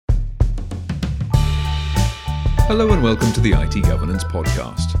Hello and welcome to the IT Governance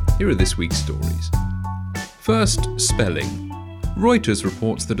Podcast. Here are this week's stories. First, spelling. Reuters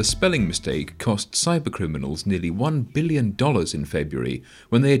reports that a spelling mistake cost cybercriminals nearly $1 billion in February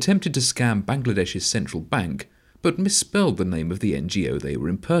when they attempted to scam Bangladesh's central bank, but misspelled the name of the NGO they were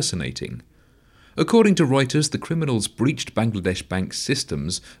impersonating. According to Reuters, the criminals breached Bangladesh Bank's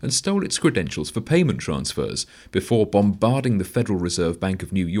systems and stole its credentials for payment transfers before bombarding the Federal Reserve Bank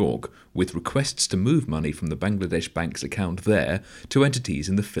of New York with requests to move money from the Bangladesh Bank's account there to entities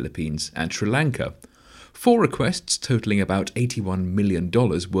in the Philippines and Sri Lanka. 4 requests totaling about $81 million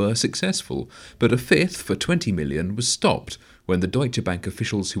were successful, but a fifth for $20 million was stopped when the Deutsche Bank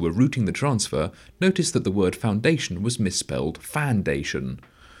officials who were routing the transfer noticed that the word foundation was misspelled Fandation.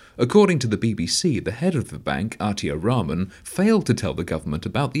 According to the BBC, the head of the bank, Atia Rahman, failed to tell the government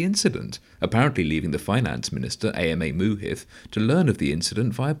about the incident, apparently leaving the finance minister, AMA Muhith, to learn of the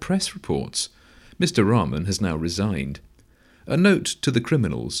incident via press reports. Mr. Rahman has now resigned. A note to the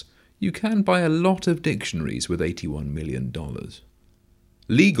criminals: you can buy a lot of dictionaries with $81 million.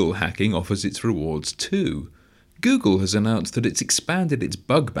 Legal hacking offers its rewards too. Google has announced that it's expanded its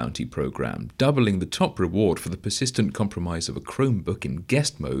bug bounty program, doubling the top reward for the persistent compromise of a Chromebook in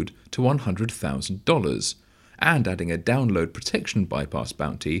guest mode to $100,000, and adding a download protection bypass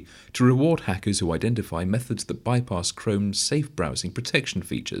bounty to reward hackers who identify methods that bypass Chrome's safe browsing protection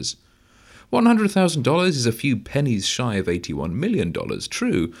features. $100,000 is a few pennies shy of $81 million,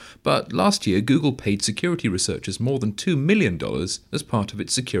 true, but last year Google paid security researchers more than $2 million as part of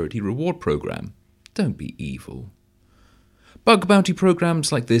its security reward program. Don't be evil. Bug bounty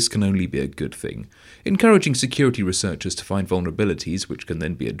programs like this can only be a good thing. Encouraging security researchers to find vulnerabilities which can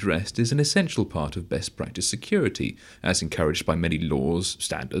then be addressed is an essential part of best practice security, as encouraged by many laws,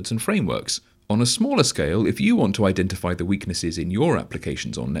 standards, and frameworks. On a smaller scale, if you want to identify the weaknesses in your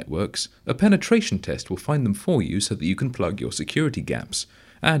applications or networks, a penetration test will find them for you so that you can plug your security gaps,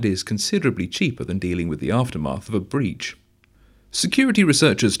 and is considerably cheaper than dealing with the aftermath of a breach. Security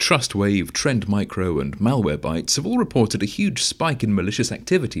researchers Trustwave, Trend Micro, and Malwarebytes have all reported a huge spike in malicious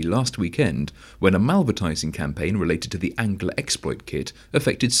activity last weekend when a malvertising campaign related to the Angler exploit kit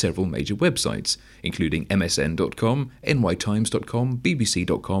affected several major websites, including MSN.com, NYTimes.com,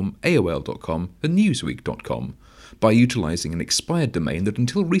 BBC.com, AOL.com, and Newsweek.com, by utilising an expired domain that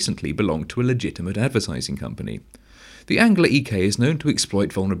until recently belonged to a legitimate advertising company. The Angler EK is known to exploit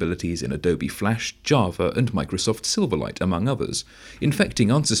vulnerabilities in Adobe Flash, Java, and Microsoft Silverlight, among others,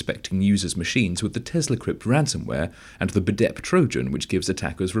 infecting unsuspecting users' machines with the TeslaCrypt ransomware and the BDEP Trojan, which gives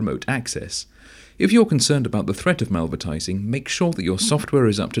attackers remote access. If you're concerned about the threat of malvertising, make sure that your software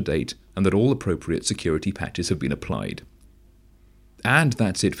is up to date and that all appropriate security patches have been applied. And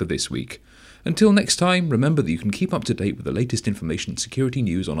that's it for this week. Until next time, remember that you can keep up to date with the latest information security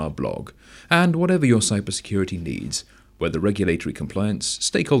news on our blog. And whatever your cybersecurity needs, whether regulatory compliance,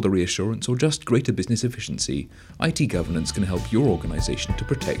 stakeholder reassurance, or just greater business efficiency, IT Governance can help your organisation to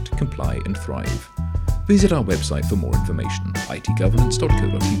protect, comply, and thrive. Visit our website for more information,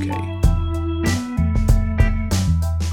 itgovernance.co.uk.